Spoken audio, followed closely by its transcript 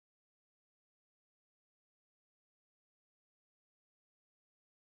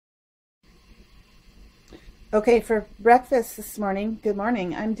Okay, for breakfast this morning, good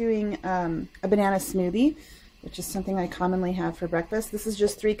morning, I'm doing a banana smoothie, which is something I commonly have for breakfast. This is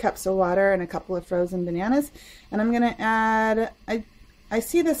just 3 cups of water and a couple of frozen bananas. And I'm going to add, I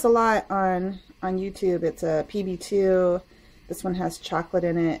see this a lot on YouTube. It's a PB2. This one has chocolate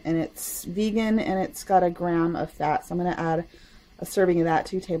in it, and it's vegan, and it's got 1 gram of fat. So I'm going to add a serving of that,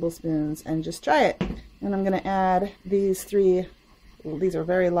 2 tablespoons, and just try it. And I'm going to add these 3, well, these are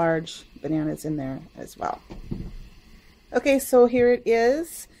very large bananas in there as well. Okay, so here it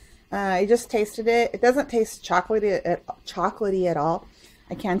is. I just tasted it. It doesn't taste chocolatey at all.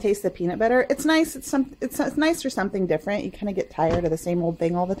 I can taste the peanut butter. It's nice. It's nice for something different. You kind of get tired of the same old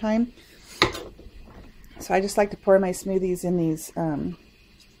thing all the time. So I just like to pour my smoothies in these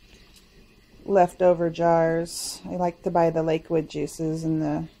leftover jars. I like to buy the Lakewood juices and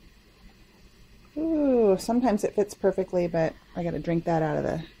the. Ooh, sometimes it fits perfectly, but I got to drink that out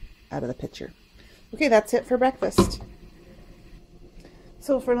of the pitcher. Okay, that's it for breakfast.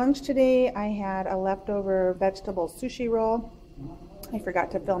 So for lunch today, I had a leftover vegetable sushi roll. I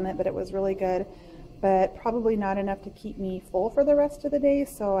forgot to film it, but it was really good, but probably not enough to keep me full for the rest of the day.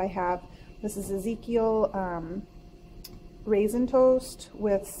 So I have, this is Ezekiel raisin toast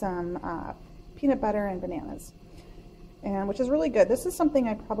with some peanut butter and bananas, and which is really good. This is something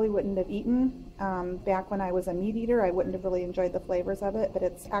I probably wouldn't have eaten back when I was a meat eater. I wouldn't have really enjoyed the flavors of it, but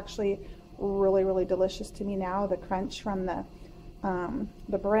it's actually really, really delicious to me now. The crunch from the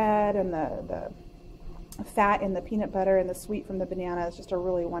bread and the fat in the peanut butter and the sweet from the banana is just a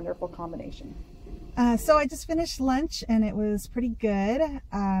really wonderful combination. So I just finished lunch and it was pretty good.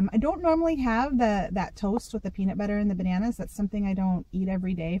 I don't normally have that toast with the peanut butter and the bananas. That's something I don't eat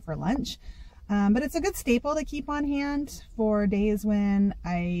every day for lunch. But it's a good staple to keep on hand for days when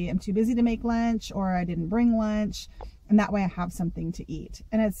I am too busy to make lunch or I didn't bring lunch, and that way I have something to eat.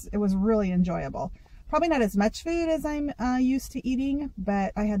 And it was really enjoyable. Probably not as much food as I'm used to eating,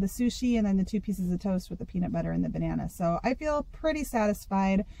 but I had the sushi and then the 2 pieces of toast with the peanut butter and the banana. So I feel pretty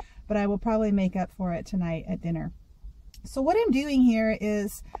satisfied, but I will probably make up for it tonight at dinner. So what I'm doing here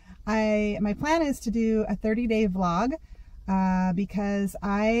is my plan is to do a 30-day vlog. Because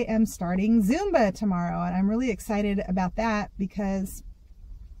I am starting Zumba tomorrow, and I'm really excited about that because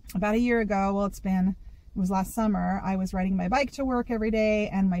about a year ago, well, it was last summer, I was riding my bike to work every day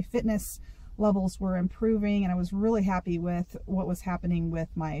and my fitness levels were improving, and I was really happy with what was happening with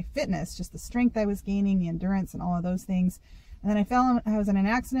my fitness, just the strength I was gaining, the endurance, and all of those things. And then I was in an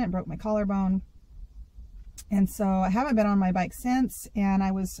accident and broke my collarbone. And so I haven't been on my bike since, and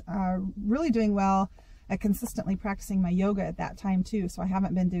I was really doing well at consistently practicing my yoga at that time too, so I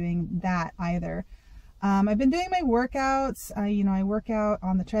haven't been doing that either. I've been doing my workouts. You know, I work out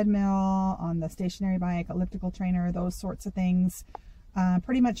on the treadmill, on the stationary bike, elliptical trainer, those sorts of things,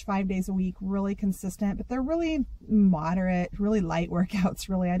 pretty much 5 days a week, really consistent, but they're really moderate, really light workouts,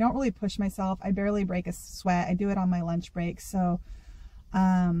 really. I don't really push myself. I barely break a sweat. I do it on my lunch break. So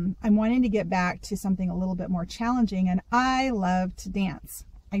I'm wanting to get back to something a little bit more challenging, and I love to dance.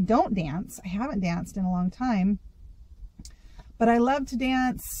 I don't dance. I haven't danced in a long time, but I loved to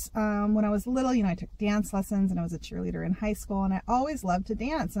dance when I was little. You know, I took dance lessons and I was a cheerleader in high school, and I always loved to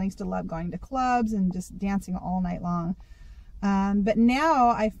dance. And I used to love going to clubs and just dancing all night long. But now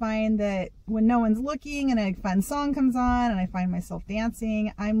I find that when no one's looking and a fun song comes on and I find myself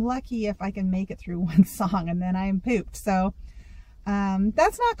dancing, I'm lucky if I can make it through one song and then I'm pooped. So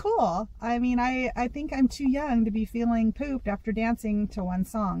that's not cool. I mean, I think I'm too young to be feeling pooped after dancing to one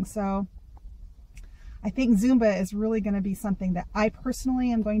song. So I think Zumba is really going to be something that I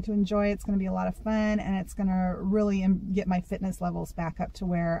personally am going to enjoy. It's going to be a lot of fun, and it's going to really get my fitness levels back up to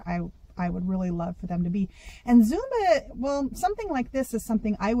where I would really love for them to be. And Zumba, well, something like this is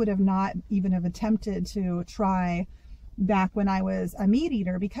something I would have not even have attempted to try back when I was a meat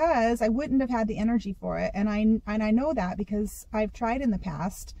eater, because I wouldn't have had the energy for it. And I know that because I've tried in the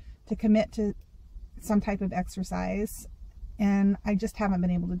past to commit to some type of exercise, and I just haven't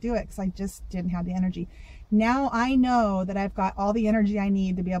been able to do it because I just didn't have the energy. Now I know that I've got all the energy I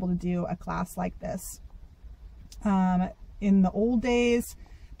need to be able to do a class like this. In the old days,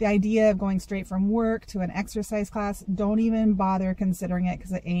 the idea of going straight from work to an exercise class, don't even bother considering it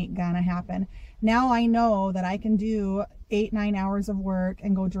because it ain't gonna happen. Now I know that I can do 8-9 hours of work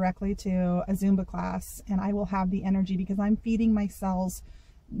and go directly to a Zumba class, and I will have the energy because I'm feeding my cells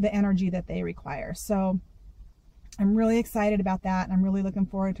the energy that they require. So I'm really excited about that, and I'm really looking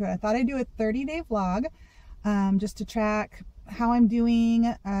forward to it. I thought I'd do a 30-day vlog just to track how I'm doing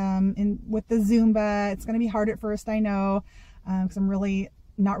with the Zumba. It's going to be hard at first, I know, because I'm really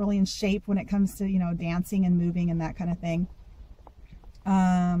not really in shape when it comes to, you know, dancing and moving and that kind of thing.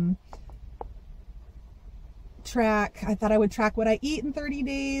 track. I thought I would track what I eat in 30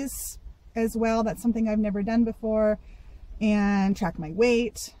 days as well. That's something I've never done before. And track my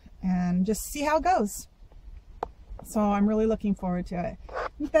weight and just see how it goes. So I'm really looking forward to it. I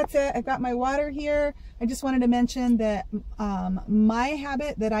think that's it. I've got my water here. I just wanted to mention that my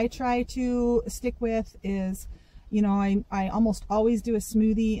habit that I try to stick with is, you know, I almost always do a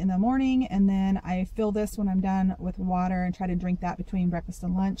smoothie in the morning, and then I fill this when I'm done with water and try to drink that between breakfast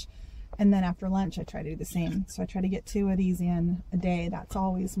and lunch. And then after lunch, I try to do the same. So I try to get 2 of these in a day. That's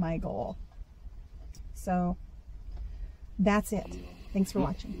always my goal. So that's it. Thanks for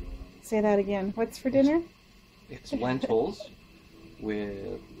watching. Say that again. What's for dinner? It's lentils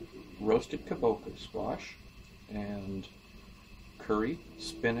with roasted kabocha squash and curry,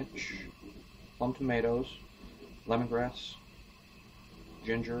 spinach, plum tomatoes, lemongrass,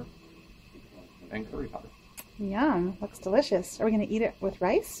 ginger, and curry powder. Yum. Looks delicious. Are we going to eat it with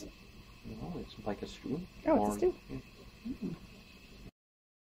rice? No, it's like a stew. Oh, it's a stew. Yeah.